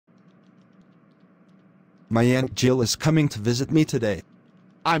My Aunt Jill is coming to visit me today.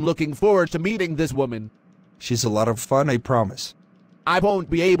 I'm looking forward to meeting this woman. She's a lot of fun, I promise. I won't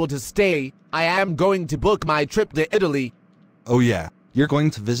be able to stay. I am going to book my trip to Italy. Oh yeah, you're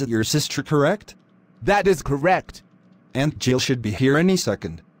going to visit your sister, correct? That is correct. Aunt Jill should be here any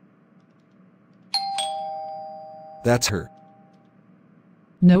second. That's her.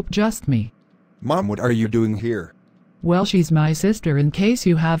 Nope, just me. Mom, what are you doing here? Well, she's my sister in case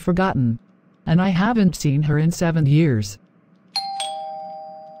you have forgotten. And I haven't seen her in 7 years.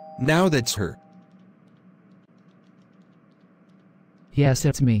 Now that's her. Yes,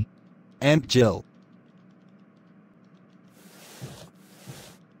 it's me. Aunt Jill.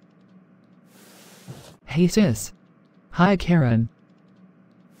 Hey sis. Hi Karen.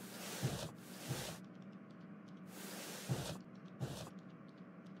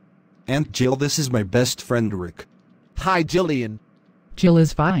 Aunt Jill, this is my best friend Rick. Hi, Jillian. Jill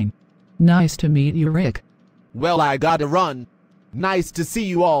is fine. Nice to meet you, Rick. Well, I gotta run. Nice to see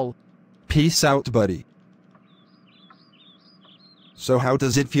you all. Peace out, buddy. So how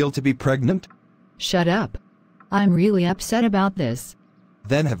does it feel to be pregnant? Shut up. I'm really upset about this.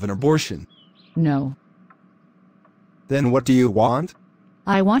 Then have an abortion. No. Then what do you want?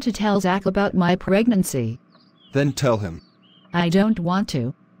 I want to tell Zach about my pregnancy. Then tell him. I don't want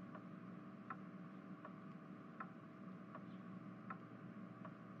to.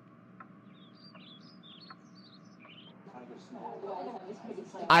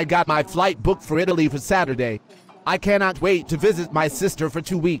 I got my flight booked for Italy for Saturday. I cannot wait to visit my sister for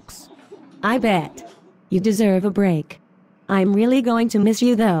 2 weeks. I bet. You deserve a break. I'm really going to miss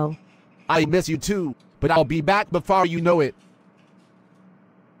you though. I miss you too, but I'll be back before you know it.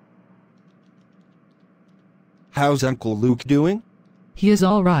 How's Uncle Luke doing? He is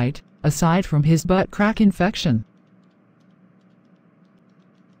alright, aside from his butt crack infection.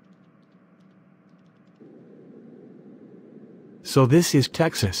 So this is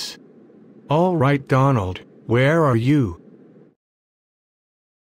Texas. All right, Donald, where are you?